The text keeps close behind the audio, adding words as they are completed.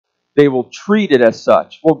they will treat it as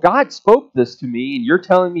such. Well, God spoke this to me, and you're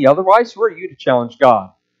telling me otherwise? Who are you to challenge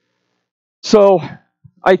God? So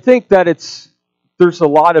I think that there's a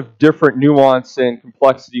lot of different nuance and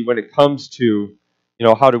complexity when it comes to,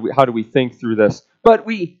 how do we think through this. But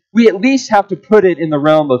we at least have to put it in the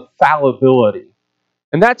realm of fallibility.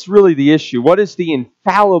 And that's really the issue. What is the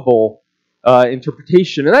infallible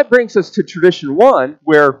interpretation? And that brings us to Tradition 1,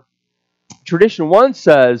 where Tradition 1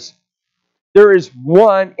 says there is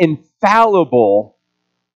one infallible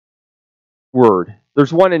word.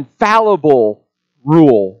 There's one infallible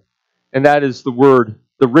rule, and that is the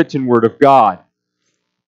written word of God.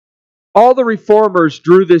 All the reformers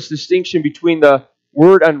drew this distinction between the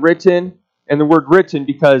word unwritten and the word written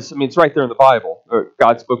because, it's right there in the Bible.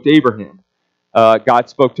 God spoke to Abraham. God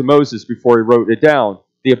spoke to Moses before he wrote it down.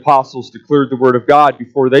 The apostles declared the word of God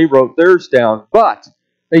before they wrote theirs down. But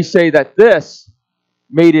they say that this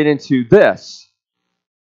made it into this.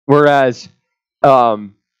 Whereas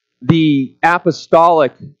the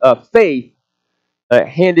apostolic faith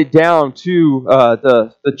handed down to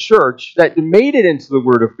the church that made it into the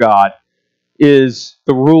Word of God is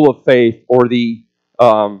the rule of faith, or the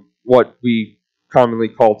what we commonly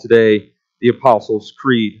call today the Apostles'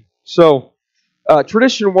 Creed. So,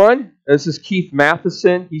 Tradition 1, this is Keith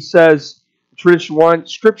Matheson. He says, Tradition 1,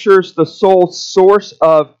 Scripture is the sole source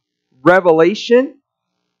of revelation.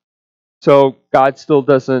 So God still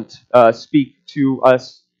doesn't speak to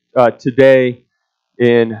us today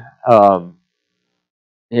in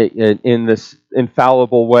this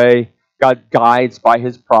infallible way. God guides by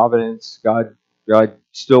His providence. God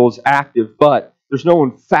still is active, but there's no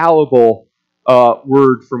infallible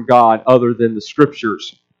word from God other than the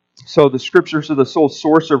Scriptures. So the Scriptures are the sole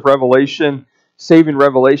source of revelation, saving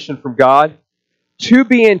revelation from God, to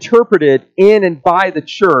be interpreted in and by the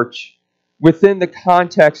church within the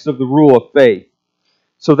context of the rule of faith.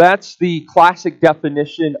 So that's the classic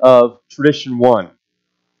definition of Tradition 1.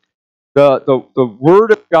 The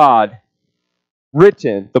Word of God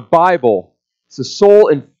written, the Bible, is the sole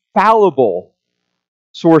infallible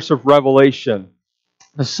source of revelation,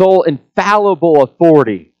 the sole infallible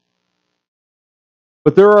authority.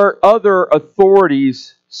 But there are other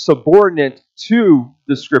authorities subordinate to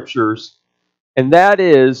the Scriptures, and that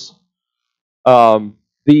is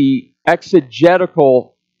the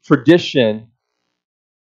exegetical tradition,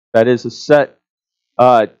 that is a set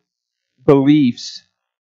beliefs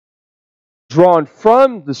drawn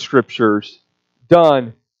from the Scriptures,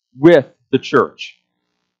 done with the church.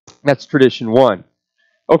 That's Tradition 1.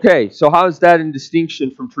 Okay, so how is that in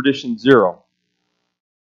distinction from Tradition 0?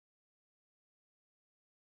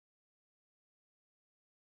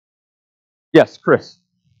 Yes, Chris.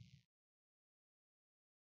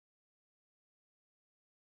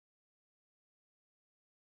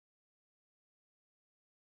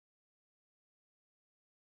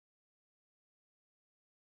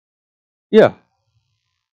 Yeah.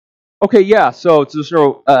 Okay, yeah, so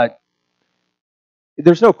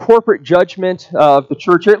there's no corporate judgment of the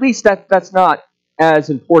church, or at least that's not as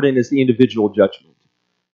important as the individual judgment.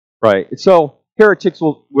 Right. So heretics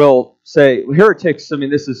will say, heretics,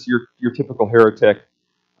 this is your typical heretic.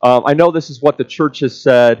 I know this is what the church has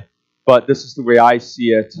said, but this is the way I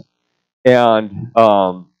see it. And,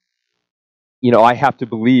 I have to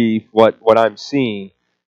believe what I'm seeing.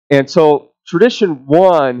 And so Tradition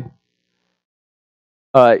 1,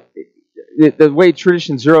 the way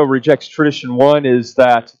Tradition 0 rejects Tradition 1 is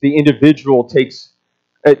that the individual's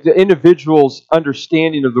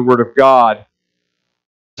understanding of the Word of God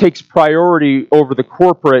takes priority over the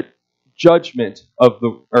corporate judgment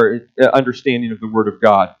or understanding of the Word of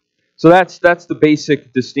God. So that's the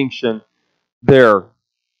basic distinction there.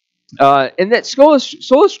 And that sola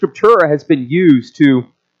scriptura has been used to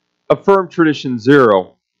affirm Tradition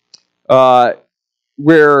 0,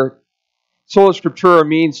 where sola scriptura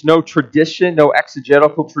means no tradition, no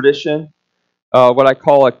exegetical tradition, what I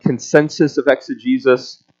call a consensus of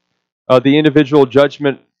exegesis. The individual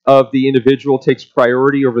judgment of the individual takes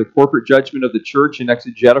priority over the corporate judgment of the church in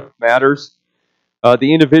exegetical matters.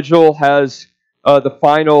 The individual has the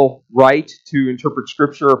final right to interpret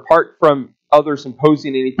Scripture apart from others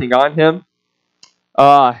imposing anything on him.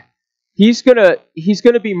 He's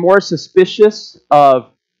gonna be more suspicious of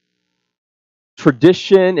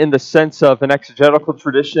tradition in the sense of an exegetical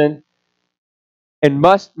tradition, and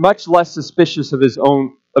much less suspicious of his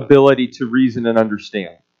own ability to reason and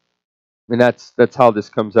understand. And that's how this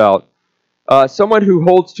comes out. Someone who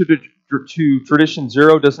holds to Tradition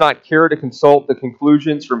 0 does not care to consult the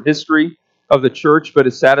conclusions from history of the church, but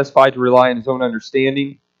is satisfied to rely on his own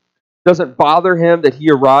understanding. It doesn't bother him that he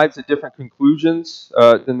arrives at different conclusions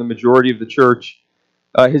than the majority of the church.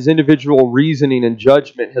 His individual reasoning and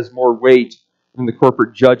judgment has more weight than the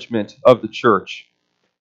corporate judgment of the church.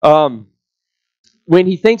 When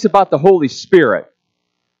he thinks about the Holy Spirit,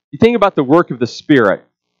 you think about the work of the Spirit.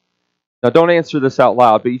 Now, don't answer this out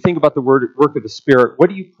loud, but you think about the work of the Spirit, what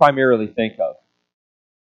do you primarily think of?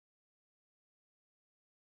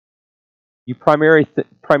 You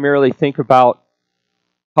primarily think about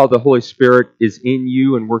how the Holy Spirit is in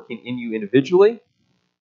you and working in you individually? Is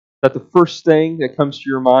that the first thing that comes to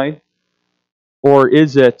your mind? Or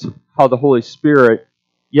is it how the Holy Spirit,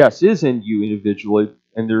 yes, is in you individually,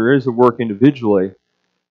 and there is a work individually,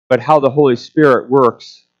 but how the Holy Spirit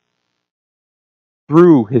works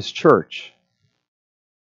through His church?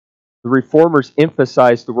 The Reformers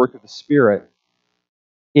emphasized the work of the Spirit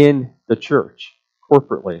in the church,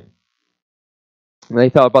 corporately. When they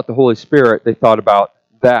thought about the Holy Spirit, they thought about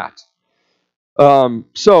that.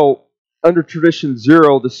 So, under tradition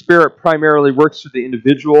zero, the Spirit primarily works through the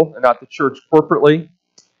individual and not the church corporately.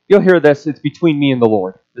 You'll hear this, it's between me and the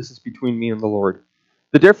Lord. This is between me and the Lord.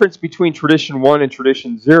 The difference between tradition one and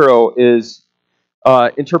tradition zero is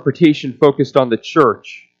interpretation focused on the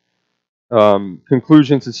church.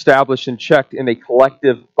 Conclusions established and checked in a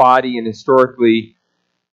collective body and historically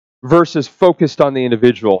versus focused on the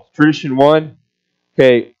individual. Tradition one,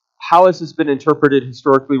 okay, how has this been interpreted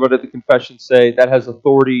historically? What did the confessions say? That has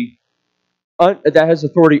authority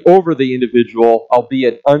over the individual,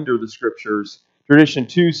 albeit under the Scriptures. Tradition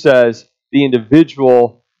 2 says the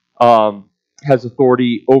individual has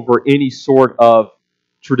authority over any sort of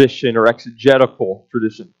tradition or exegetical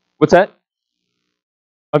tradition. What's that?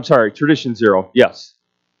 I'm sorry, tradition 0. Yes.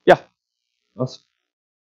 Yeah. Awesome.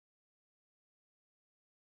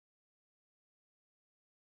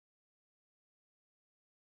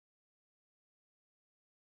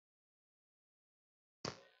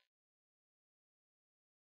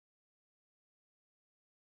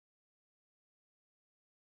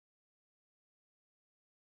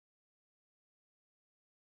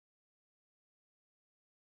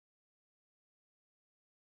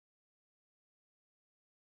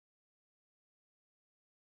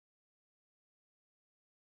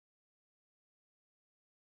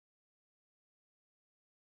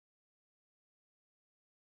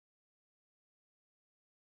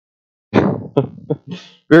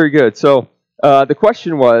 Very good. So the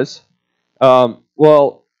question was,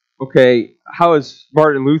 okay, how is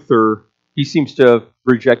Martin Luther, he seems to have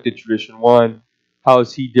rejected tradition 1. How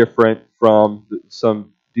is he different from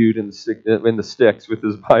some dude in the sticks with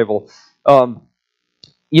his Bible?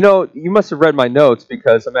 You must have read my notes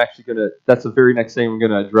because I'm actually that's the very next thing I'm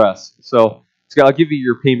going to address. So I'll give you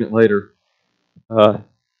your payment later.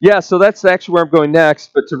 So that's actually where I'm going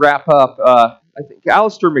next. But to wrap up, I think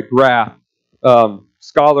Alistair McGrath,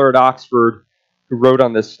 scholar at Oxford who wrote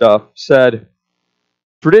on this stuff, said,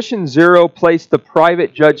 Tradition 0 placed the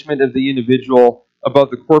private judgment of the individual above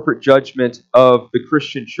the corporate judgment of the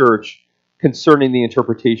Christian church concerning the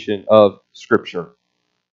interpretation of Scripture.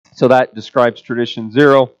 So that describes Tradition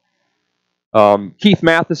 0. Keith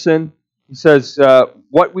Matheson, he says,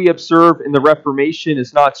 what we observe in the Reformation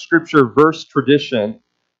is not Scripture versus tradition.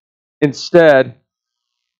 Instead,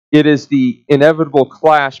 it is the inevitable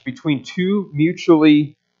clash between two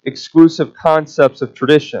mutually exclusive concepts of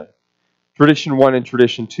tradition, Tradition 1 and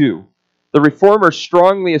Tradition 2. The Reformers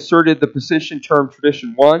strongly asserted the position termed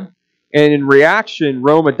Tradition 1, and in reaction,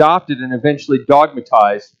 Rome adopted and eventually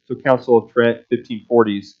dogmatized, so Council of Trent,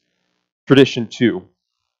 1540s, Tradition 2.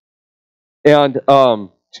 And to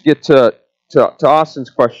get to Austin's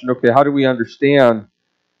question, okay, how do we understand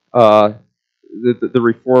the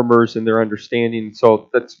Reformers and their understanding? So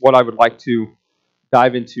that's what I would like to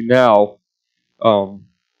dive into now.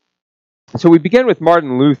 So we begin with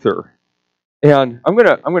Martin Luther, and I'm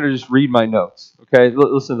gonna just read my notes. Okay,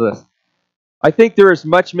 listen to this. I think there is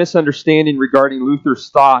much misunderstanding regarding Luther's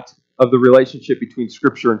thought of the relationship between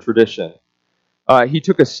Scripture and tradition. He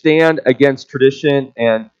took a stand against tradition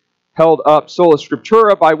and held up sola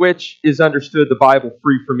scriptura, by which is understood the Bible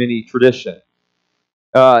free from any tradition.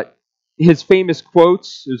 His most famous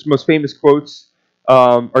quotes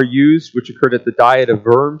are used, which occurred at the Diet of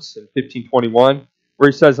Worms in 1521, where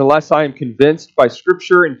he says, unless I am convinced by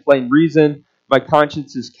Scripture and plain reason, my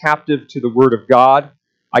conscience is captive to the Word of God.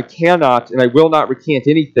 I cannot and I will not recant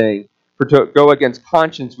anything, for to go against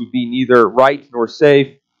conscience would be neither right nor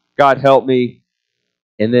safe. God help me.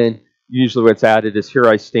 And then usually what's added is, here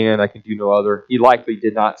I stand, I can do no other. He likely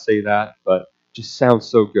did not say that, but it just sounds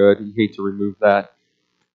so good. You hate to remove that.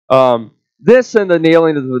 This and the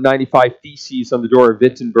nailing of the 95 Theses on the door of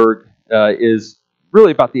Wittenberg is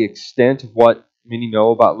really about the extent of what many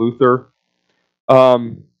know about Luther.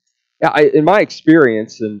 in my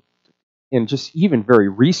experience, and just even very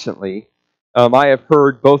recently, I have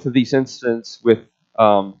heard both of these incidents with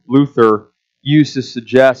Luther used to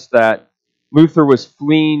suggest that Luther was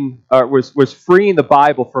was freeing the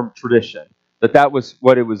Bible from tradition. That was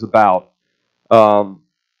what it was about.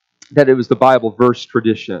 That it was the Bible verse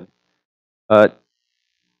tradition.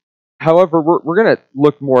 However, we're going to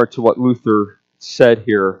look more to what Luther said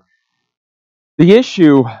here. The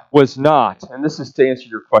issue was not, and this is to answer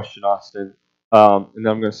your question, Austin, and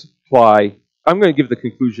I'm going to give the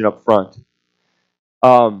conclusion up front.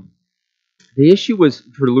 The issue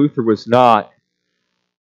for Luther was not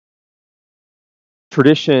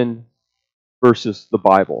tradition versus the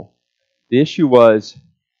Bible. The issue was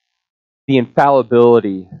the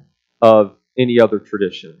infallibility of any other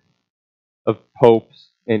tradition, of popes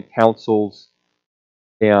and councils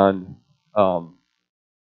and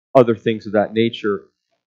other things of that nature.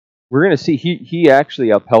 We're going to see he actually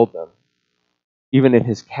upheld them, even in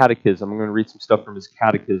his catechism. I'm going to read some stuff from his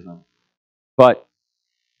catechism. But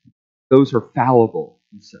those are fallible,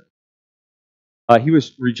 he said. He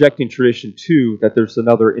was rejecting tradition too, that there's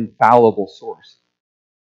another infallible source.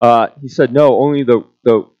 He said, no, only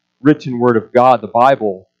the written word of God, the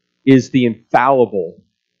Bible, is the infallible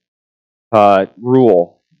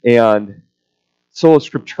rule. And Sola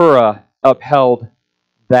Scriptura upheld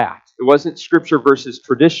that. It wasn't Scripture versus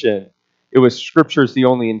tradition. It was Scripture is the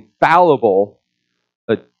only infallible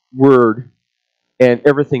word, and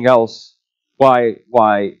everything else,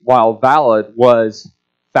 while valid, was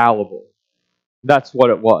fallible. That's what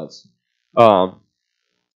it was.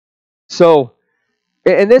 So,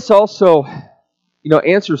 and this also,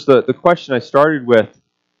 answers the question I started with,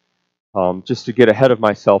 just to get ahead of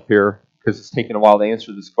myself here, because it's taken a while to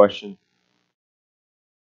answer this question.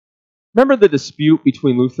 Remember the dispute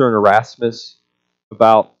between Luther and Erasmus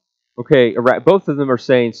about, both of them are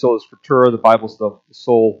saying Sola Scriptura, the Bible's the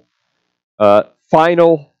sole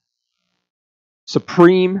final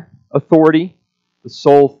supreme authority, the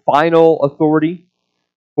sole final authority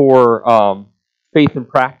for faith and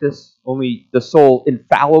practice, only the sole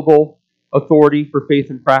infallible authority for faith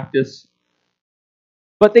and practice.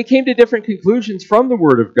 But they came to different conclusions from the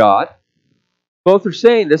Word of God. Both are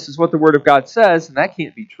saying this is what the Word of God says, and that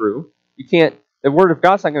can't be true. The Word of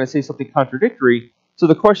God's not going to say something contradictory. So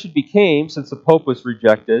the question became, since the Pope was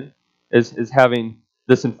rejected as having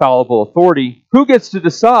this infallible authority, who gets to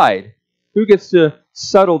decide? Who gets to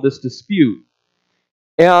settle this dispute?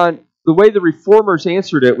 And the way the Reformers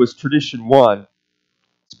answered it was tradition one,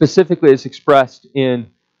 specifically as expressed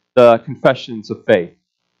in the Confessions of Faith.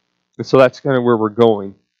 And so that's kind of where we're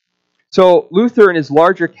going. So Luther in his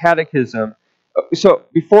larger catechism, so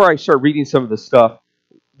before I start reading some of this stuff,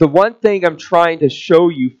 the one thing I'm trying to show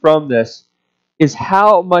you from this is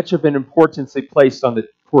how much of an importance they placed on the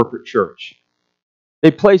corporate church. They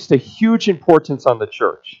placed a huge importance on the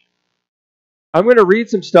church. I'm going to read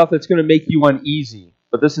some stuff that's going to make you uneasy,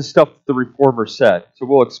 but this is stuff that the Reformer said. So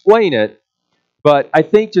we'll explain it, but I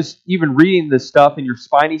think just even reading this stuff and your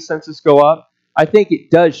spidey senses go up, I think it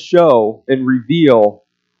does show and reveal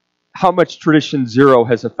how much tradition zero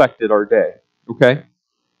has affected our day. Okay?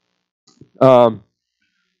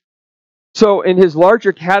 So in his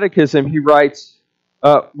larger catechism, he writes,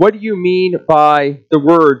 what do you mean by the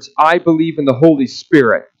words, I believe in the Holy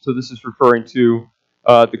Spirit? So this is referring to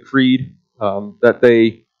the creed that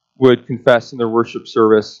they would confess in their worship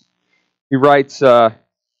service. He writes,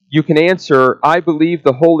 you can answer, I believe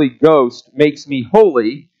the Holy Ghost makes me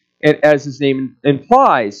holy, and as his name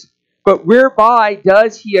implies. But whereby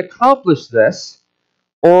does he accomplish this?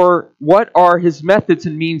 Or what are his methods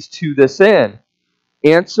and means to this end?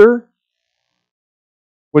 Answer?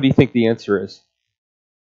 What do you think the answer is?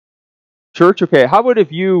 Church? Okay, how would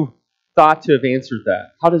have you thought to have answered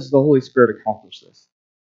that? How does the Holy Spirit accomplish this?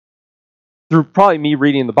 Through probably me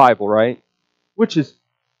reading the Bible, right? Which is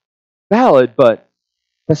valid, but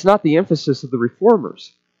that's not the emphasis of the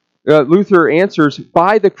Reformers. Luther answers,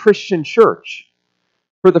 by the Christian church.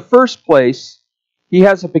 For the first place, he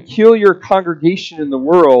has a peculiar congregation in the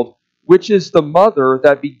world, which is the mother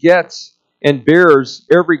that begets and bears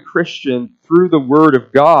every Christian through the Word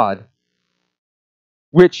of God,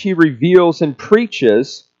 which he reveals and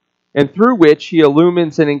preaches, and through which he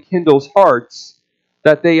illumines and enkindles hearts,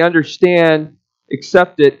 that they understand,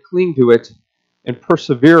 accept it, cling to it, and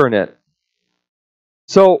persevere in it.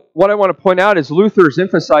 So what I want to point out is Luther is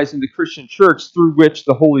emphasizing the Christian church through which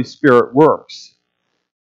the Holy Spirit works.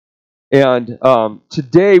 And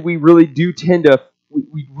today we really do tend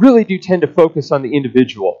to focus on the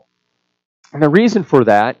individual. And the reason for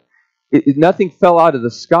that, nothing fell out of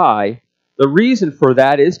the sky. The reason for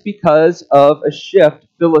that is because of a shift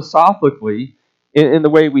philosophically in the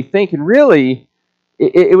way we think. And really,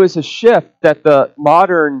 it was a shift that the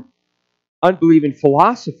modern unbelieving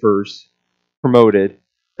philosophers promoted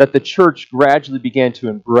that the church gradually began to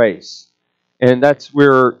embrace. And that's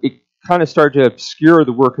where it kind of started to obscure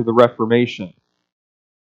the work of the Reformation.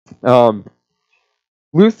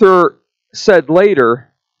 Luther said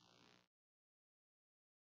later,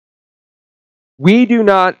 "We do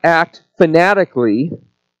not act fanatically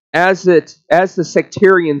as the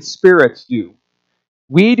sectarian spirits do.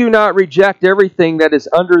 We do not reject everything that is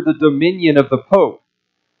under the dominion of the Pope.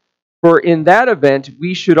 For in that event,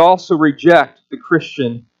 we should also reject the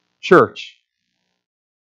Christian church."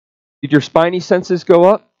 Did your spiny senses go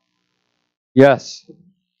up? Yes.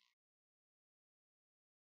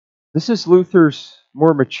 This is Luther's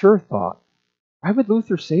more mature thought. Why would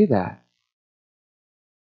Luther say that?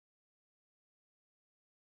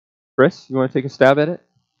 Chris, you want to take a stab at it?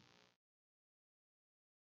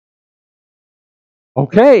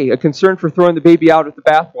 Okay, a concern for throwing the baby out with the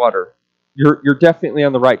bathwater. You're definitely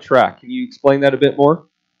on the right track. Can you explain that a bit more?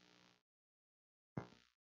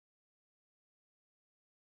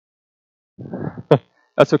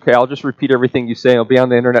 That's okay. I'll just repeat everything you say. It'll be on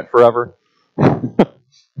the internet forever.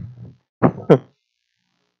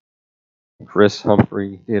 Chris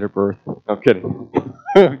Humphrey, date of birth. I'm kidding.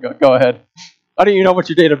 Go ahead. I don't even know what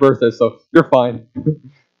your date of birth is, so you're fine.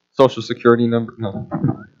 Social security number? No.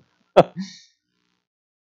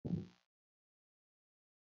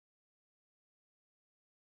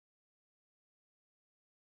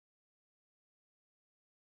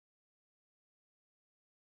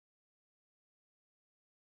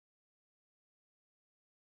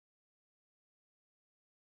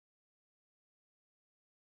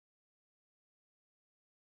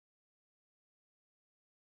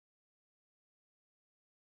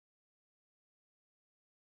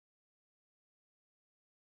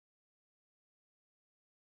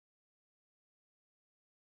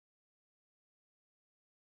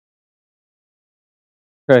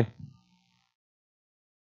 Okay.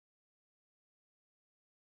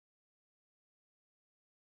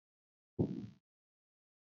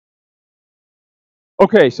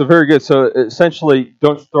 Okay, so very good. So essentially,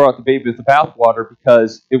 don't throw out the baby with the bathwater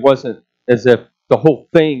because it wasn't as if the whole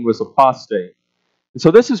thing was apostate. And so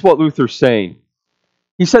this is what Luther's saying.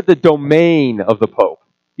 He said the domain of the Pope.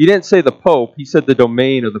 He didn't say the Pope, he said the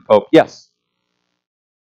domain of the Pope. Yes?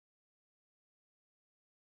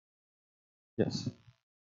 Yes.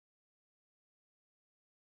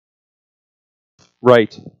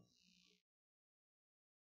 Right.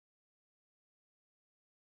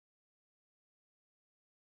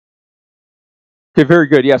 Okay, very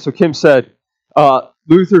good. Yeah, so Kim said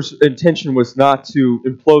Luther's intention was not to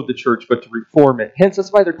implode the church, but to reform it. Hence,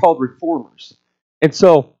 that's why they're called reformers. And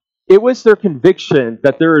so it was their conviction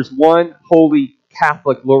that there is one holy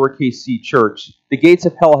Catholic lowercase c church. The gates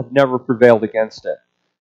of hell have never prevailed against it.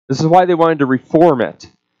 This is why they wanted to reform it.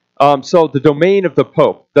 So the domain of the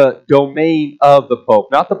Pope,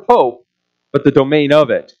 not the Pope, but the domain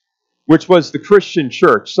of it, which was the Christian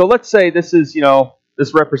church. So let's say this is,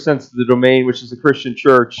 this represents the domain, which is the Christian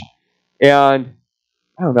church. And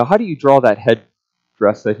I don't know, how do you draw that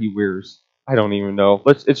headdress that he wears? I don't even know.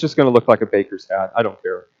 It's just going to look like a baker's hat. I don't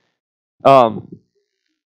care.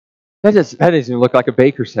 That doesn't even look like a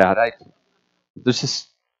baker's hat.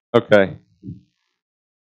 Okay.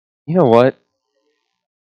 You know what?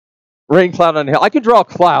 Rain cloud on the hill. I could draw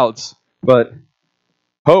clouds, but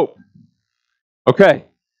Pope. Okay.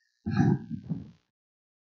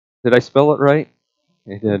 Did I spell it right?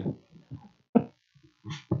 I did.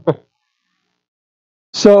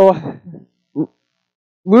 So,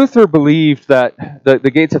 Luther believed that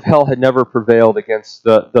the gates of hell had never prevailed against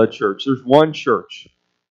the church. There's one church.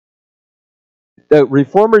 The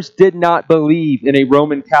Reformers did not believe in a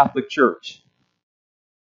Roman Catholic church.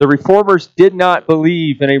 The Reformers did not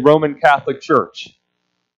believe in a Roman Catholic church.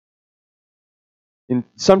 And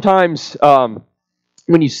sometimes when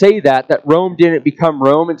you say that Rome didn't become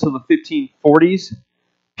Rome until the 1540s,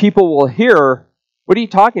 people will hear, what are you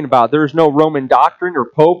talking about? There's no Roman doctrine or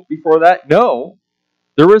Pope before that? No.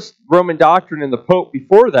 There was Roman doctrine and the Pope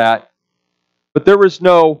before that, but there was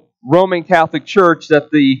no Roman Catholic Church that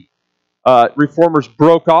the Reformers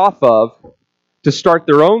broke off of to start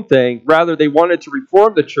their own thing. Rather, they wanted to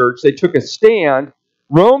reform the church. They took a stand.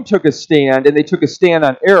 Rome took a stand, and they took a stand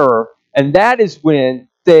on error. And that is when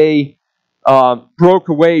they broke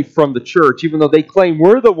away from the church, even though they claim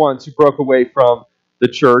we're the ones who broke away from the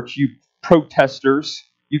church. You protesters,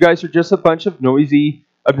 you guys are just a bunch of noisy,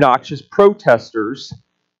 obnoxious protesters.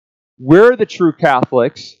 We're the true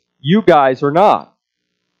Catholics. You guys are not.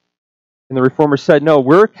 And the Reformers said, no,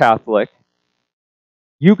 we're Catholic.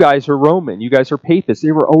 You guys are Roman. You guys are Papists.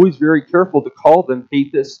 They were always very careful to call them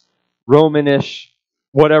Papist, Romanish,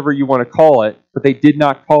 whatever you want to call it, but they did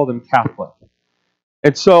not call them Catholic.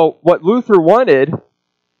 And so what Luther wanted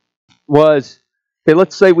was, okay,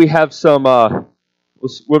 let's say we have some,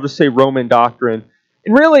 we'll just say Roman doctrine.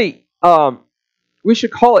 And really, we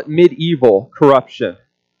should call it medieval corruption.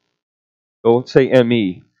 So let's say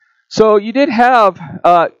ME. So you did have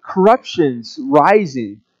corruptions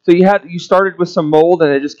rising. So you started with some mold,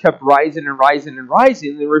 and it just kept rising and rising and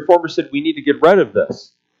rising. And the Reformers said, we need to get rid of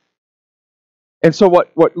this. And so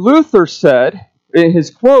what Luther said in his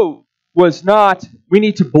quote was not, we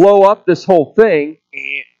need to blow up this whole thing.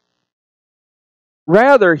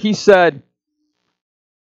 Rather, he said,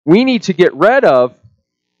 we need to get rid of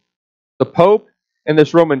the Pope and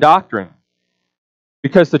this Roman doctrine,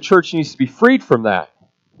 because the church needs to be freed from that.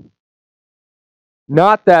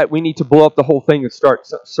 Not that we need to blow up the whole thing and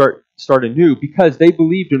start anew, because they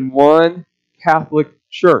believed in one Catholic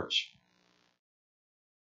church.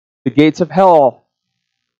 The gates of hell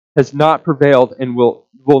has not prevailed and will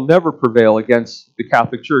never prevail against the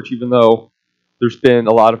Catholic Church, even though there's been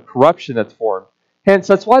a lot of corruption that's formed. Hence,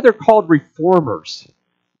 that's why they're called reformers.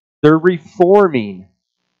 They're reforming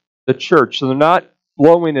the church. So they're not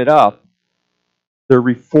blowing it up. They're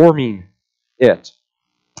reforming it.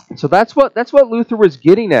 So that's what Luther was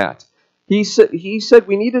getting at. He said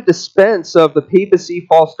we need a dispense of the papacy,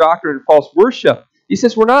 false doctrine, and false worship. He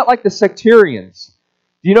says we're not like the sectarians.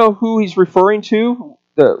 Do you know who he's referring to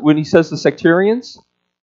when he says the sectarians?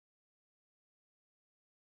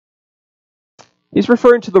 He's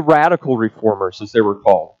referring to the radical reformers, as they were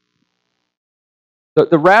called.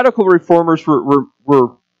 The radical reformers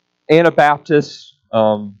were Anabaptists,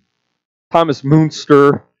 Thomas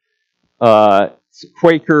Munster,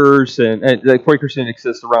 Quakers, and the Quakers didn't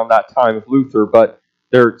exist around that time of Luther, but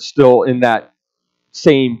they're still in that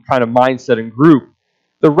same kind of mindset and group.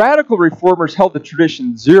 The radical reformers held the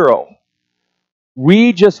tradition zero.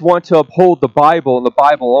 We just want to uphold the Bible and the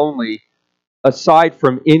Bible only, aside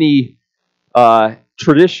from any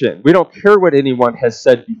tradition. We don't care what anyone has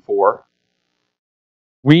said before.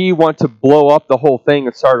 We want to blow up the whole thing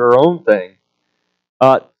and start our own thing.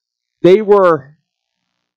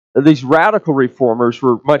 These radical reformers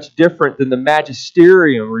were much different than the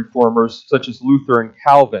magisterium reformers, such as Luther and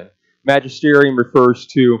Calvin. Magisterium refers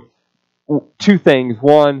to two things.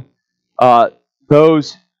 One, the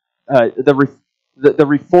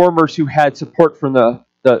reformers who had support from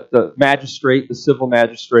the magistrate, the civil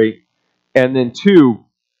magistrate, and then two,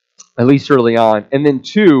 at least early on, and then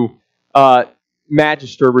two,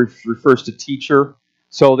 magister refers to teacher.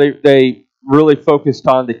 So they really focused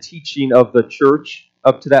on the teaching of the church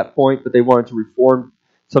up to that point, but they wanted to reform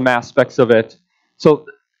some aspects of it. So,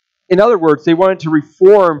 in other words, they wanted to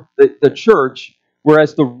reform the church,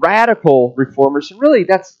 whereas the radical reformers, and really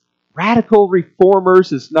that's radical reformers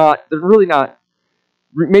they're really not,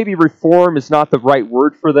 maybe reform is not the right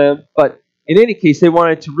word for them, but in any case, they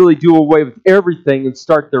wanted to really do away with everything and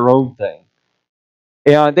start their own thing.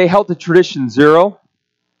 And they held the tradition zero.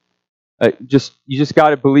 You just got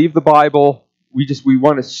to believe the Bible. We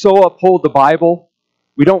want to so uphold the Bible.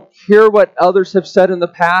 We don't care what others have said in the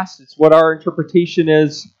past. It's what our interpretation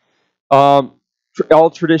is. All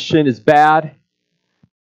tradition is bad.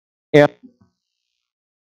 And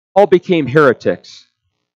all became heretics.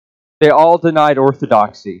 They all denied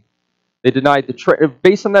orthodoxy. They denied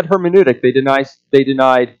based on that hermeneutic, they denied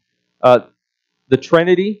the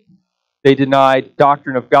Trinity. They denied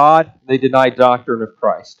doctrine of God. They denied doctrine of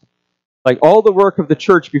Christ. Like all the work of the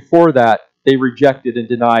church before that, they rejected and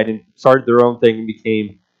denied and started their own thing and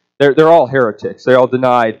became, they're all heretics. They all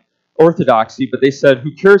denied orthodoxy, but they said,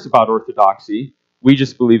 who cares about orthodoxy? We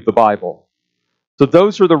just believe the Bible. So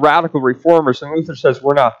those are the radical reformers, and Luther says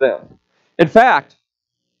we're not them. In fact,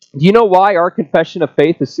 do you know why our Confession of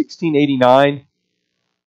Faith of 1689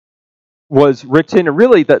 was written? And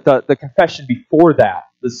really, the confession before that,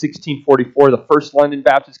 the 1644, the First London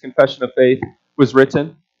Baptist Confession of Faith, was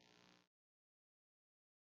written?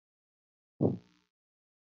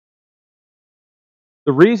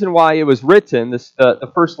 The reason why it was written,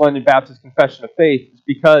 the First London Baptist Confession of Faith, is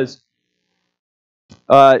because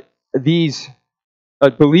these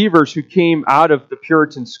believers who came out of the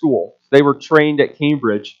Puritan school, they were trained at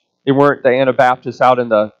Cambridge. They weren't the Anabaptists out in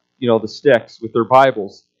the sticks with their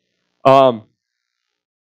Bibles.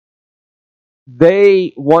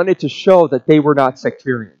 They wanted to show that they were not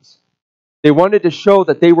sectarians. They wanted to show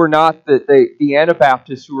that they were not the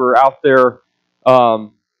Anabaptists who were out there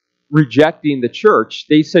rejecting the church.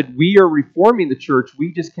 They said, we are reforming the church.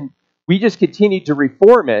 We just continue to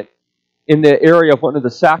reform it in the area of one of the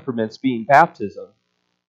sacraments being baptism.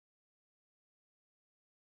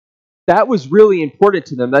 That was really important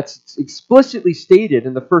to them. That's explicitly stated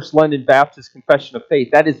in the First London Baptist Confession of Faith.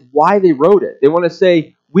 That is why they wrote it. They want to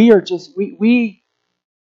say, we are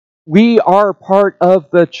part of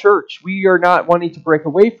the church. We are not wanting to break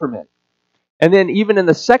away from it. And then even in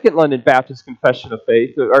the Second London Baptist Confession of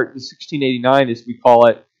Faith, or the 1689 as we call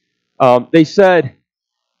it, they said,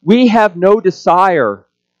 we have no desire,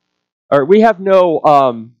 or we have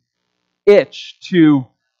no itch to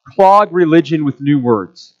clog religion with new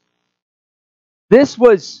words. This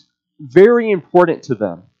was very important to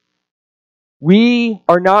them. We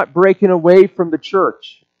are not breaking away from the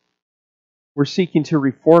church. We're seeking to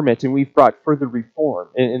reform it, and we've brought further reform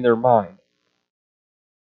in their mind.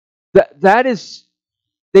 That is,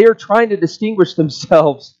 they are trying to distinguish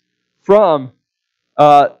themselves from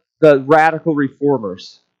the radical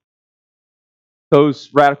reformers.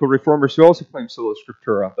 Those radical reformers who also claim sola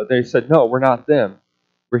scriptura, but they said, no, we're not them.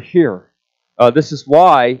 We're here. This is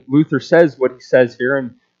why Luther says what he says here,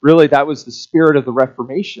 and really that was the spirit of the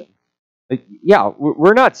Reformation.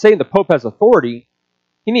 We're not saying the Pope has authority.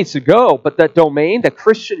 He needs to go, but that domain, the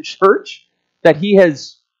Christian church that he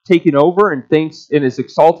has taken over and thinks and has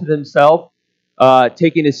exalted himself,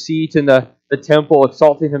 taking his seat in the temple,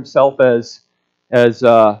 exalting himself as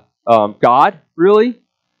God, really,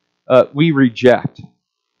 we reject.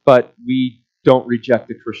 But we don't reject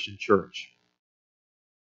the Christian church.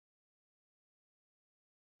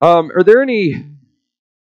 Are there any?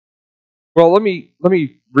 Well, let me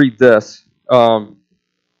read this.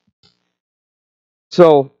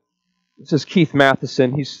 So this is Keith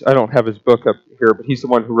Matheson. I don't have his book up here, but he's the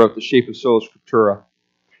one who wrote The Shape of Sola Scriptura.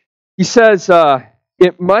 He says,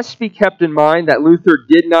 it must be kept in mind that Luther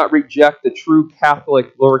did not reject the true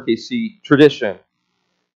Catholic lowercase c tradition.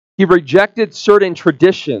 He rejected certain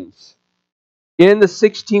traditions. In the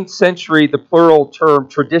 16th century, the plural term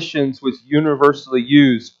traditions was universally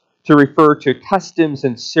used to refer to customs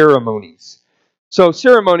and ceremonies. So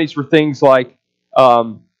ceremonies were things like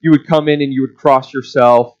you would come in and you would cross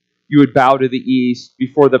yourself, you would bow to the east.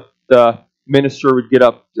 Before the minister would get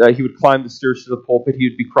up, he would climb the stairs to the pulpit, he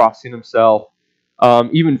would be crossing himself.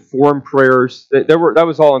 Even form prayers, that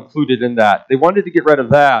was all included in that. They wanted to get rid of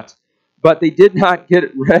that, but they did not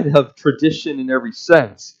get rid of tradition in every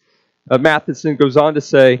sense. Matheson goes on to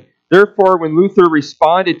say, therefore, when Luther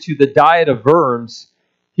responded to the Diet of Worms,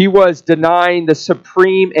 he was denying the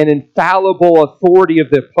supreme and infallible authority of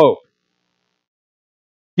the Pope.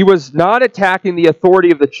 He was not attacking the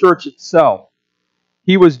authority of the church itself.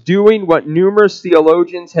 He was doing what numerous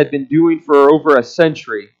theologians had been doing for over a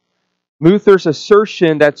century. Luther's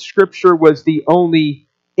assertion that Scripture was the only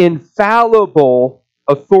infallible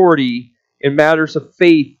authority in matters of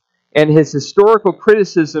faith and his historical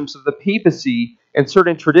criticisms of the papacy and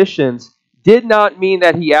certain traditions did not mean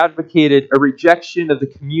that he advocated a rejection of the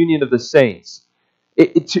communion of the saints.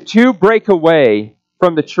 To break away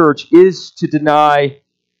from the church is to deny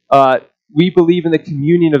we believe in the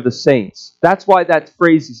communion of the saints. That's why that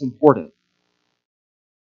phrase is important.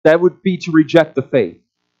 That would be to reject the faith.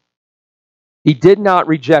 He did not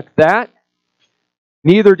reject that.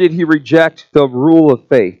 Neither did he reject the rule of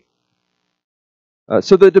faith.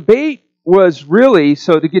 So the debate was really,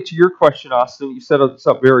 so to get to your question, Austin, you set this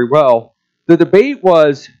up very well. The debate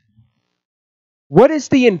was, what is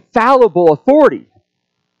the infallible authority?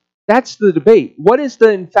 That's the debate. What is the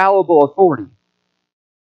infallible authority?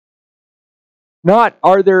 Not,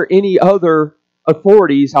 are there any other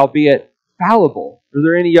authorities, albeit fallible? Are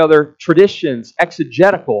there any other traditions,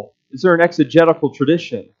 exegetical? Is there an exegetical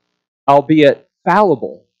tradition, albeit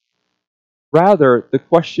fallible? Rather, the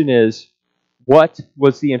question is, what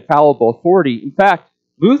was the infallible authority? In fact,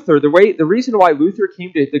 Luther, the reason why Luther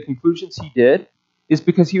came to the conclusions he did is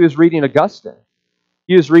because he was reading Augustine.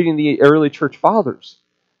 He was reading the early church fathers.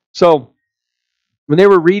 So, when they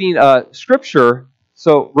were reading Scripture,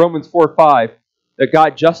 so Romans 4:5, that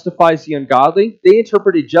God justifies the ungodly, they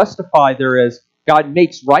interpreted justify there as God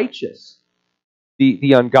makes righteous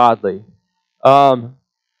the ungodly. God,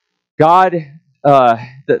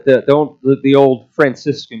 the old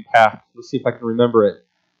Franciscan pact. Let's see if I can remember it.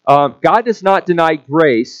 God does not deny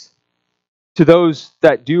grace to those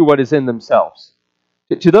that do what is in themselves.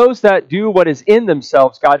 To those that do what is in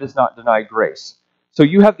themselves, God does not deny grace. So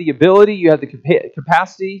you have the ability, you have the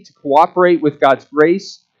capacity to cooperate with God's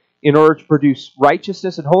grace in order to produce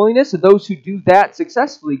righteousness and holiness, and those who do that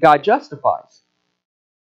successfully, God justifies.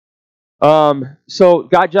 So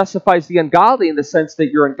God justifies the ungodly in the sense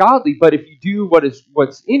that you're ungodly, but if you do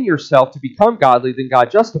what's in yourself to become godly, then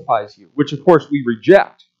God justifies you, which of course we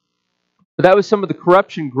reject. But that was some of the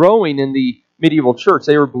corruption growing in the medieval church.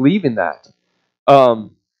 They were believing that.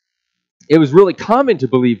 It was really common to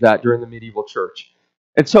believe that during the medieval church.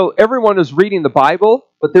 And so everyone was reading the Bible,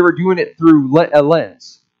 but they were doing it through a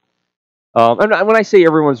lens. And when I say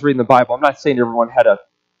everyone's reading the Bible, I'm not saying everyone had a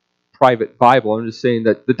private Bible. I'm just saying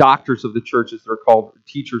that the doctors of the church, as they're called,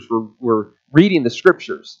 teachers, were reading the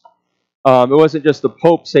scriptures. It wasn't just the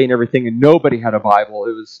Pope saying everything and nobody had a Bible.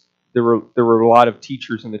 There were a lot of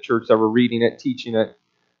teachers in the church that were reading it, teaching it,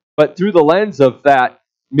 but through the lens of that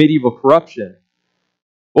medieval corruption.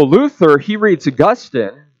 Well, Luther, he reads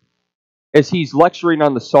Augustine as he's lecturing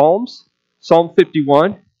on the Psalms, Psalm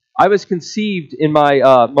 51. I was conceived in my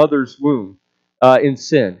mother's womb in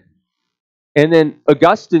sin. And then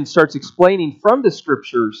Augustine starts explaining from the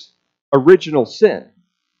scriptures original sin.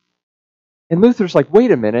 And Luther's like,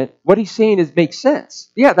 wait a minute, what he's saying makes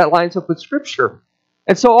sense. Yeah, that lines up with scripture.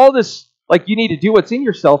 And so all this, like, you need to do what's in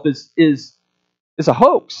yourself is a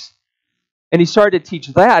hoax. And he started to teach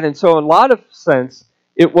that. And so in a lot of sense,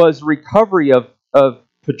 it was recovery of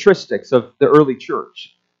patristics, of the early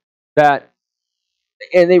church. That,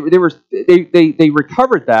 and they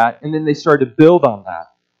recovered that, and then they started to build on that.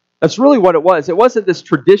 That's really what it was. It wasn't this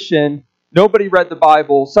tradition. Nobody read the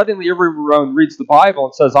Bible. Suddenly everyone reads the Bible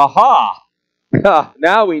and says, aha,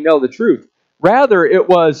 now we know the truth. Rather, it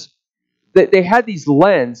was that they had these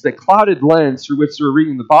that clouded lens through which they were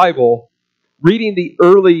reading the Bible, reading the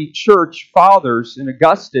early church fathers in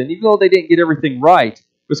Augustine, even though they didn't get everything right.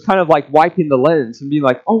 It was kind of like wiping the lens and being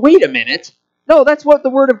like, oh, wait a minute. No, that's what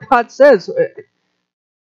the Word of God says.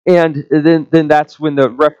 And then that's when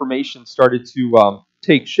the Reformation started to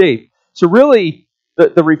take shape. So really,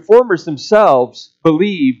 the Reformers themselves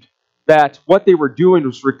believed that what they were doing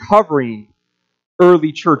was recovering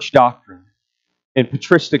early church doctrine and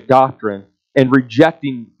patristic doctrine and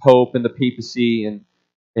rejecting Pope and the papacy and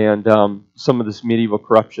some of this medieval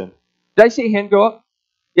corruption. Did I see a hand go up?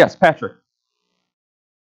 Yes, Patrick.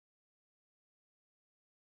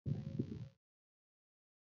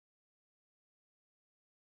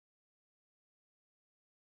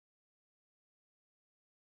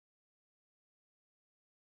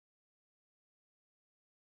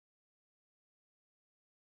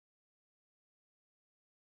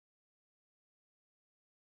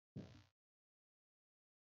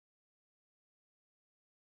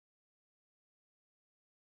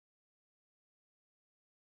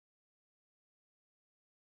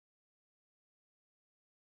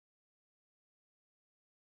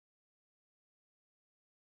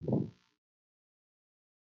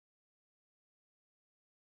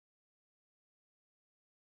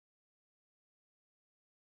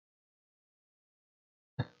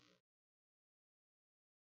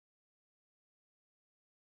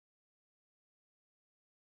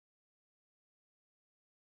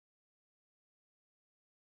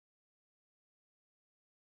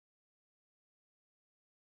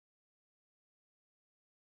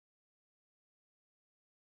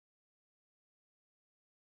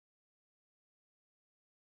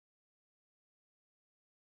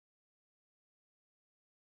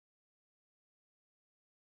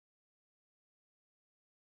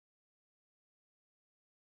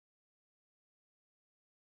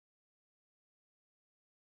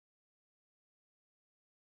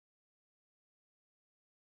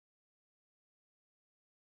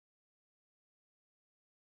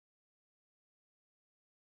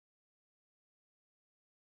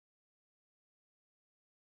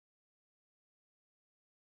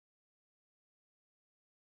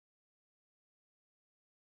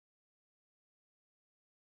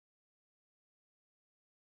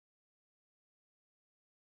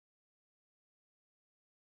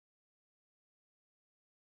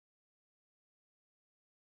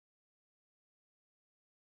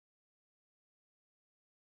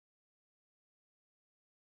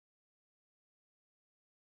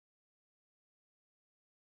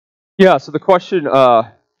 Yeah, so the question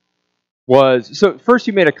was, so first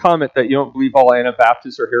you made a comment that you don't believe all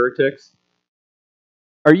Anabaptists are heretics.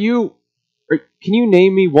 Can you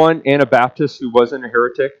name me one Anabaptist who wasn't a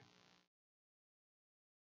heretic?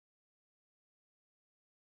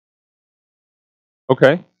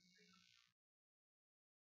 Okay.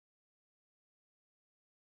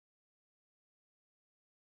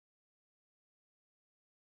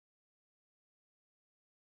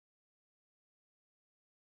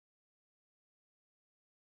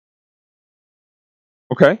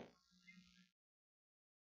 Okay.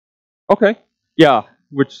 Okay. Yeah,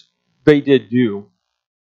 which they did do.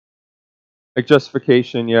 Like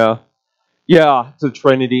justification, yeah. Yeah, it's a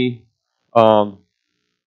Trinity. Yeah,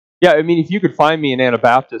 I mean, if you could find me an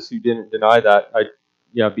Anabaptist who didn't deny that, I'd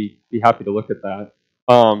be happy to look at that.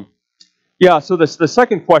 Yeah, so the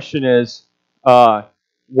second question is,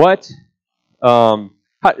 what?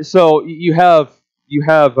 So you have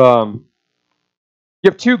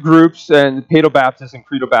two groups, and Paedobaptism and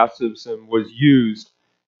Credobaptism was used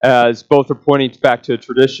as both are pointing back to a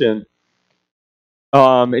tradition,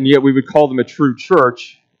 and yet we would call them a true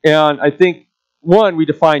church. And I think one, we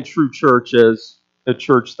define true church as a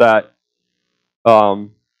church that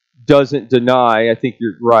um, doesn't deny. I think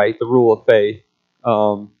you're right. The rule of faith.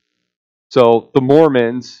 Um, so the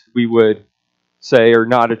Mormons, we would say, are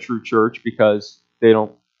not a true church because they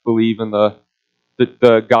don't believe in the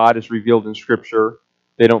God is revealed in Scripture.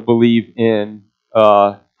 They don't believe in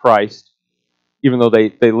Christ, even though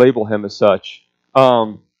they label him as such.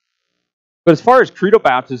 But as far as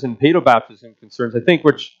credobaptism and paedobaptism concerns, I think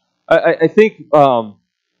we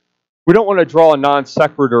don't want to draw a non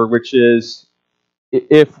sequitur, which is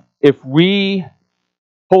if we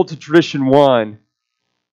hold to tradition one,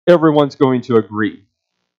 everyone's going to agree,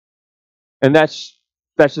 and that's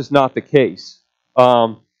just not the case.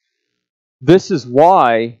 This is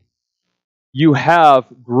why you have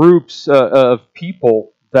groups of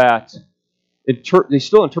people that they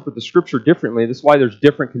still interpret the Scripture differently. This is why there's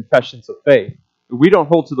different confessions of faith. We don't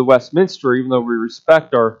hold to the Westminster, even though we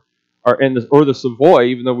respect or the Savoy,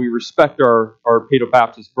 even though we respect our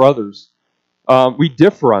Paedobaptist brothers. We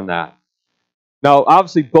differ on that. Now,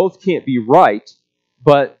 obviously, both can't be right,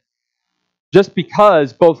 but just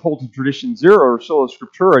because both hold to tradition zero or sola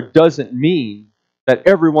scriptura doesn't mean that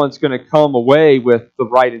everyone's going to come away with the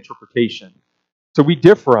right interpretation. So we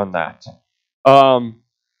differ on that.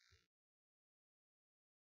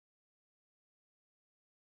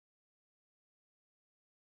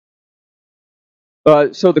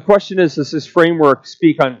 So the question is, does this framework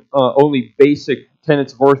speak on only basic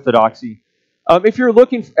tenets of orthodoxy? If you're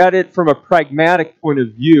looking at it from a pragmatic point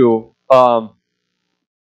of view,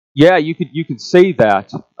 yeah, you could say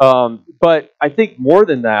that. But I think more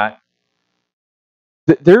than that,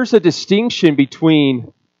 there's a distinction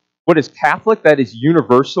between what is Catholic, that is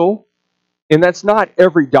universal, and that's not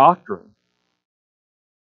every doctrine.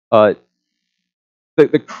 The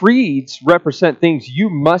creeds represent things you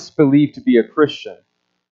must believe to be a Christian.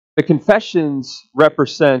 The confessions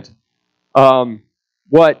represent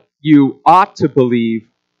what you ought to believe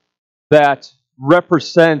that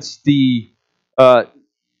represents the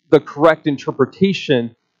correct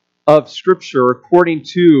interpretation of Scripture according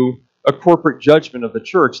to a corporate judgment of the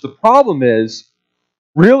church. The problem is,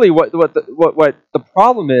 really, what the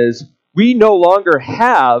problem is, we no longer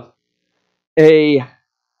have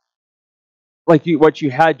what you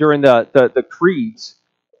had during the creeds.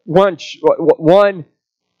 One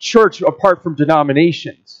church apart from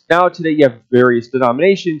denominations. Now today you have various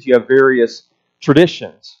denominations, you have various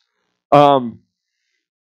traditions. But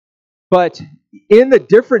in the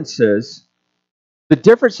differences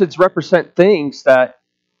represent things that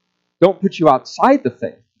don't put you outside the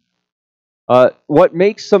faith. What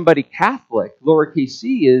makes somebody Catholic, lowercase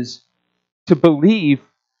c, is to believe,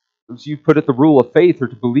 as you put it, the rule of faith, or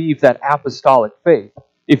to believe that apostolic faith.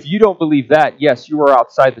 If you don't believe that, yes, you are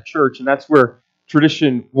outside the church, and that's where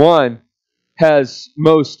tradition one has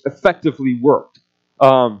most effectively worked.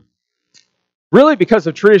 Really, because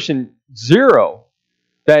of tradition zero,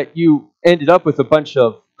 that you ended up with a bunch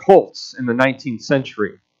of cults in the 19th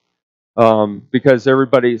century. Because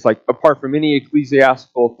everybody's like, apart from any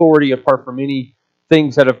ecclesiastical authority, apart from any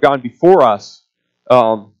things that have gone before us,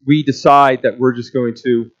 we decide that we're just going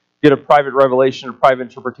to get a private revelation, a private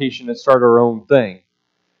interpretation, and start our own thing.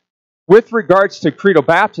 With regards to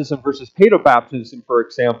credobaptism versus paedobaptism, for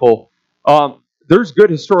example, there's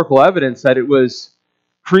good historical evidence that it was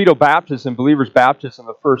credobaptism, believers' baptism,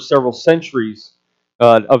 the first several centuries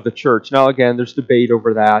of the church. Now, again, there's debate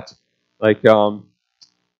over that. Like,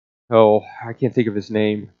 I can't think of his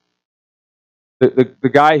name.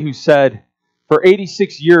 The guy who said, for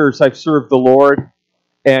 86 years I've served the Lord,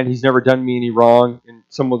 and he's never done me any wrong. And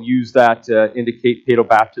some will use that to indicate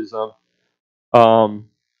paedobaptism.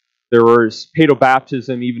 There was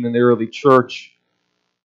paedobaptism even in the early church,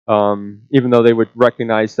 even though they would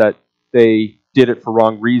recognize that they did it for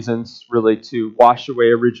wrong reasons, really to wash away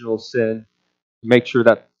original sin, make sure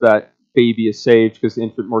that that baby is saved because the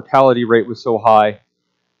infant mortality rate was so high.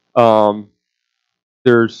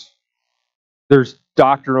 There's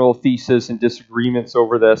doctrinal thesis and disagreements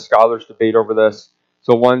over this. Scholars debate over this.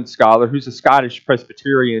 So one scholar, who's a Scottish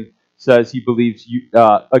Presbyterian, says he believes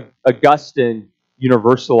Augustine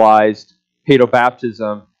universalized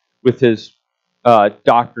paedobaptism with his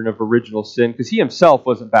doctrine of original sin, because he himself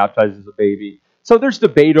wasn't baptized as a baby. So there's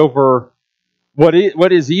debate over what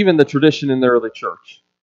is even the tradition in the early church.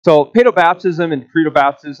 So paedobaptism and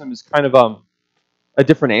credobaptism is kind of a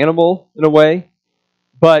different animal in a way.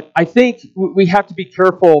 But I think we have to be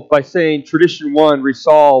careful by saying tradition one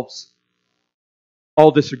resolves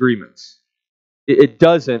all disagreements. It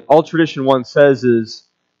doesn't. All tradition one says is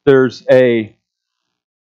we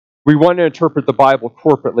want to interpret the Bible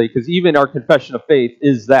corporately, because even our confession of faith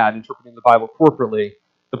is that, interpreting the Bible corporately.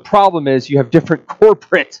 The problem is you have different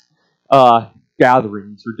corporate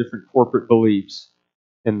gatherings or different corporate beliefs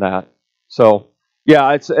in that. So,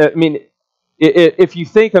 yeah, if you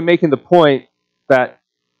think I'm making the point that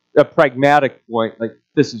a pragmatic point, like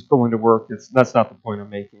this is going to work, that's not the point I'm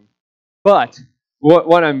making. But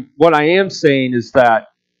what I am saying is that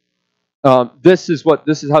this is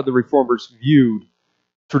how the Reformers viewed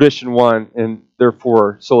tradition one, and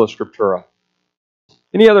therefore sola scriptura.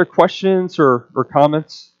 Any other questions or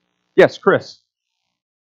comments? Yes, Chris.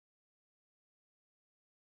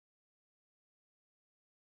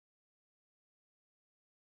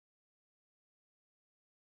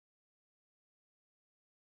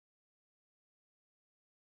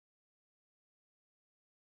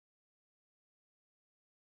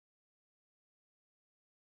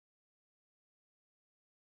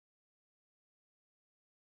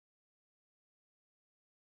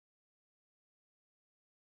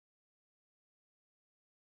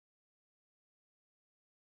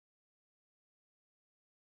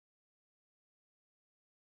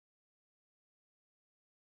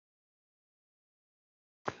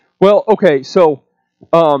 Well, okay, so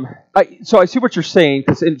I see what you're saying,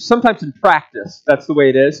 because sometimes in practice that's the way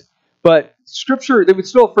it is. But Scripture, they would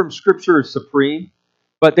still affirm Scripture is supreme,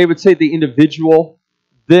 but they would say the individual,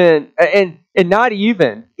 then and not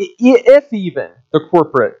even if even the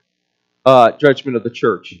corporate judgment of the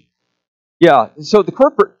church. Yeah. So the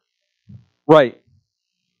corporate, right?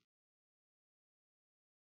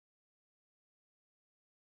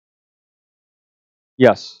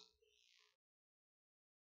 Yes.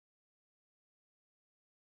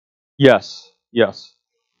 Yes. Yes.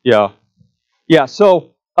 Yeah. Yeah.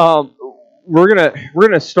 So we're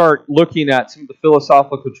gonna start looking at some of the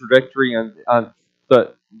philosophical trajectory on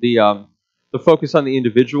the focus on the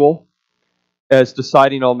individual as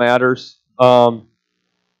deciding all matters. You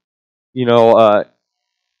know,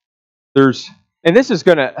 there's and this is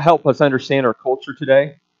going to help us understand our culture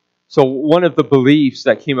today. So one of the beliefs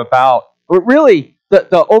that came about, but really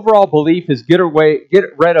the overall belief is get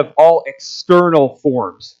rid of all external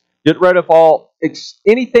forms. Get rid of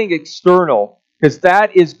anything external, because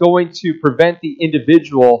that is going to prevent the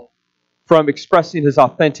individual from expressing his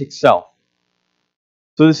authentic self.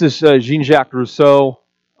 So this is Jean-Jacques Rousseau.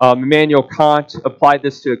 Immanuel Kant applied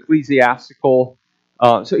this to ecclesiastical.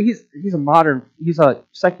 So he's a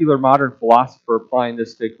secular modern philosopher applying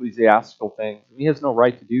this to ecclesiastical things. He has no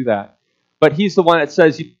right to do that. But he's the one that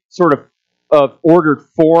says you sort of ordered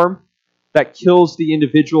form that kills the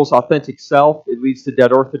individual's authentic self. It leads to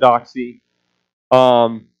dead orthodoxy.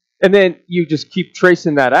 And then you just keep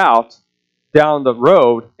tracing that out down the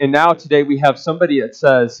road. And now today we have somebody that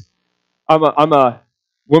says, I'm a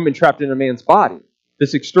woman trapped in a man's body.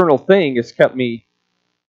 This external thing has kept me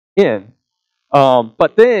in.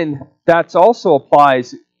 But then that also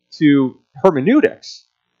applies to hermeneutics,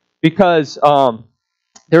 because I'm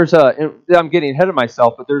getting ahead of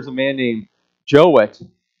myself, but there's a man named Jowett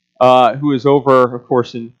who is over, of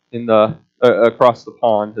course, in the across the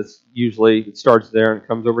pond. It starts there and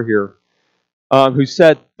comes over here. Who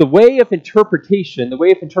said the way of interpreting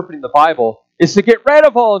the Bible is to get rid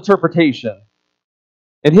of all interpretation.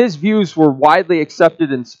 And his views were widely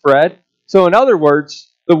accepted and spread. So in other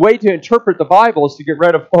words, the way to interpret the Bible is to get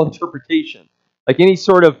rid of all interpretation. Like any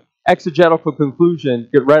sort of exegetical conclusion,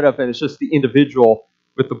 get rid of, and it's just the individual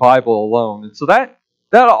with the Bible alone. And so that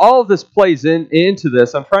all of this plays into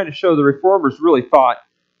this. I'm trying to show the Reformers really thought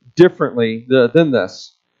differently than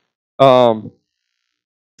this. Look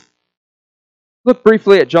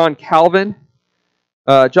briefly at John Calvin.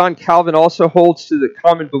 John Calvin also holds to the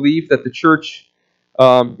common belief that the church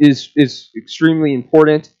is extremely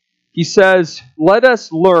important. He says, let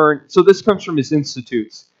us learn, so this comes from his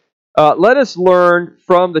Institutes, let us learn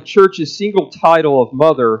from the church's single title of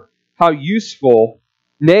mother how useful,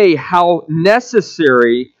 nay, how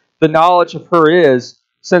necessary the knowledge of her is,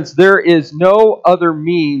 since there is no other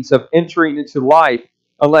means of entering into life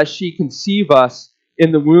unless she conceive us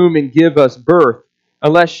in the womb and give us birth,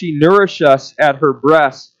 unless she nourish us at her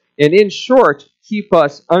breast, and in short, keep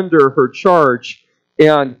us under her charge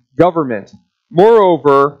and government.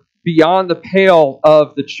 Moreover, beyond the pale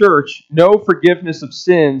of the church, no forgiveness of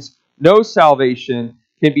sins, no salvation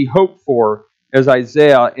can be hoped for, as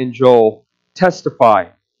Isaiah and Joel testify.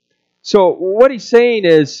 So what he's saying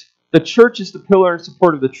is the church is the pillar and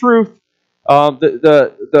support of the truth.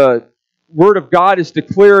 The Word of God is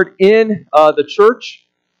declared in the church,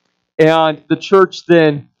 and the church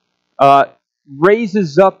then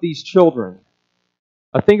raises up these children.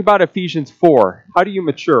 Think about Ephesians 4. How do you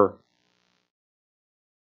mature?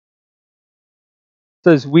 It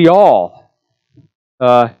says, we all,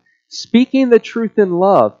 speaking the truth in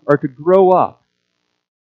love, are to grow up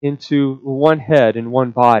into one head and one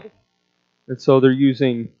body. And so they're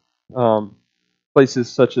using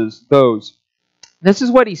places such as those. This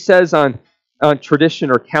is what he says on tradition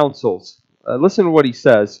or councils. Listen to what he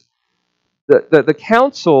says. The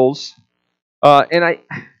councils, and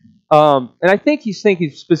I think he's thinking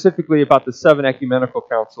specifically about the 7 ecumenical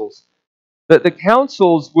councils, that the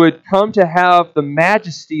councils would come to have the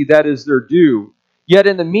majesty that is their due, yet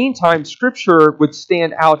in the meantime, Scripture would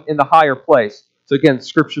stand out in the higher place. So again,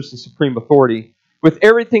 Scripture is the supreme authority, with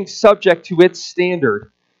everything subject to its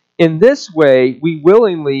standard. In this way, we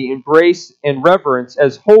willingly embrace and reverence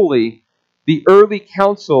as holy the early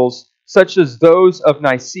councils, such as those of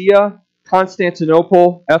Nicaea,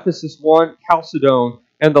 Constantinople, Ephesus 1, Chalcedon,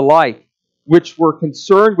 and the like, which were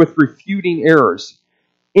concerned with refuting errors,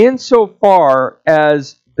 insofar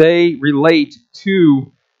as they relate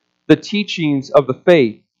to the teachings of the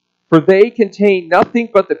faith. For they contain nothing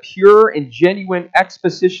but the pure and genuine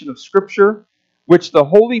exposition of Scripture, which the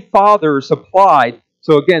Holy Fathers applied,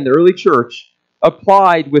 so again, the early church,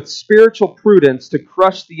 applied with spiritual prudence to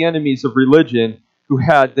crush the enemies of religion who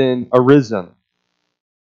had then arisen.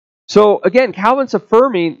 So again, Calvin's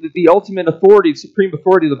affirming the ultimate authority, the supreme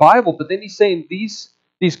authority of the Bible, but then he's saying these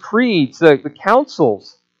creeds, the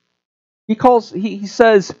councils, he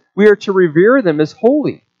says we are to revere them as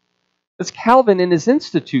holy. That's Calvin in his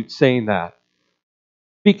Institute saying that.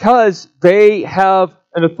 Because they have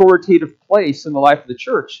an authoritative place in the life of the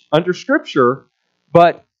church under Scripture,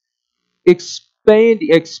 but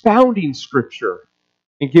expounding Scripture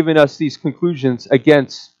and giving us these conclusions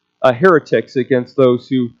against heretics, against those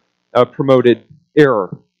who promoted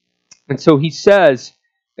error. And so he says,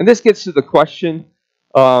 and this gets to the question,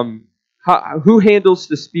 who handles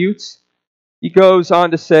disputes? He goes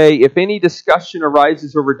on to say, if any discussion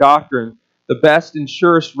arises over doctrine, the best and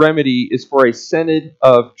surest remedy is for a synod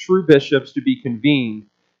of true bishops to be convened,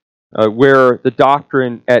 where the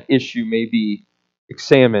doctrine at issue may be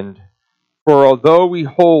examined. For although we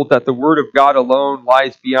hold that the Word of God alone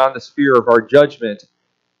lies beyond the sphere of our judgment,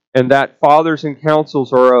 and that fathers and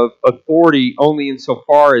councils are of authority only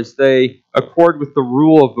insofar as they accord with the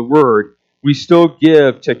rule of the Word, we still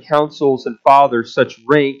give to councils and fathers such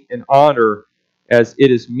rank and honor as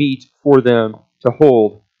it is meet for them to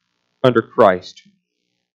hold under Christ.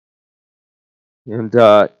 And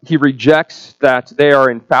he rejects that they are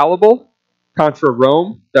infallible, contra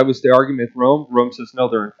Rome. That was the argument with Rome. Rome says, no,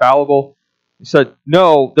 they're infallible. He said,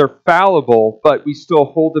 no, they're fallible, but we still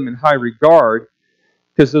hold them in high regard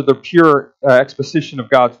because of the pure exposition of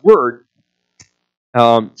God's Word.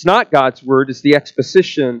 It's not God's Word, it's the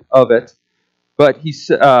exposition of it. But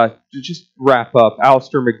to just wrap up,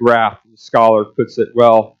 Alistair McGrath, the scholar, puts it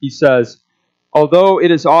well. He says, although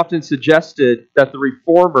it is often suggested that the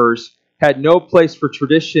Reformers had no place for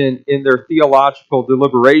tradition in their theological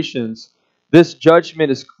deliberations, this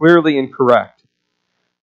judgment is clearly incorrect.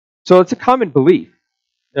 So it's a common belief.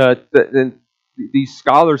 And these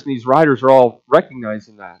scholars and these writers are all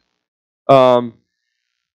recognizing that.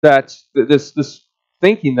 That this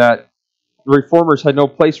thinking that the Reformers had no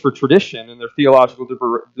place for tradition in their theological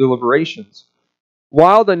deliberations.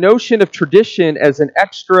 While the notion of tradition as an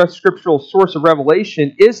extra scriptural source of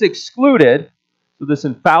revelation is excluded, so this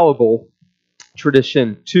infallible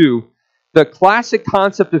tradition too, the classic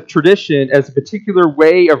concept of tradition as a particular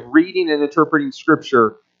way of reading and interpreting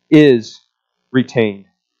Scripture is retained.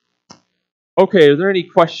 Okay, are there any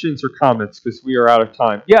questions or comments? Because we are out of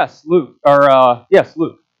time. Yes, Luke. Yes,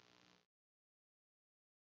 Luke.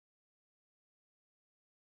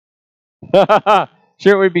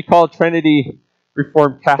 Shouldn't we be called Trinity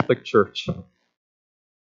Reformed Catholic Church?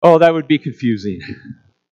 Oh, that would be confusing.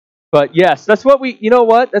 But yes, that's what you know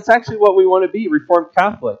what? That's actually what we want to be, Reformed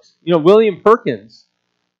Catholics. You know, William Perkins,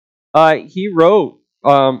 he wrote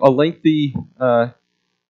a lengthy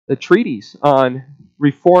treatise on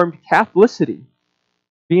Reformed Catholicity,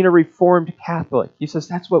 being a Reformed Catholic. He says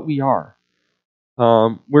that's what we are.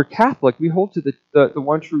 We're Catholic. We hold to the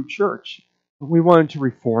one true church. We wanted to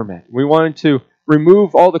reform it. We wanted to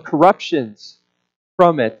remove all the corruptions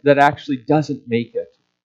from it that actually doesn't make it.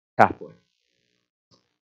 Catholic.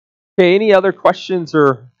 Okay, any other questions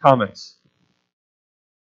or comments?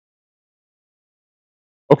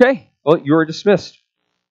 Okay, well, you are dismissed.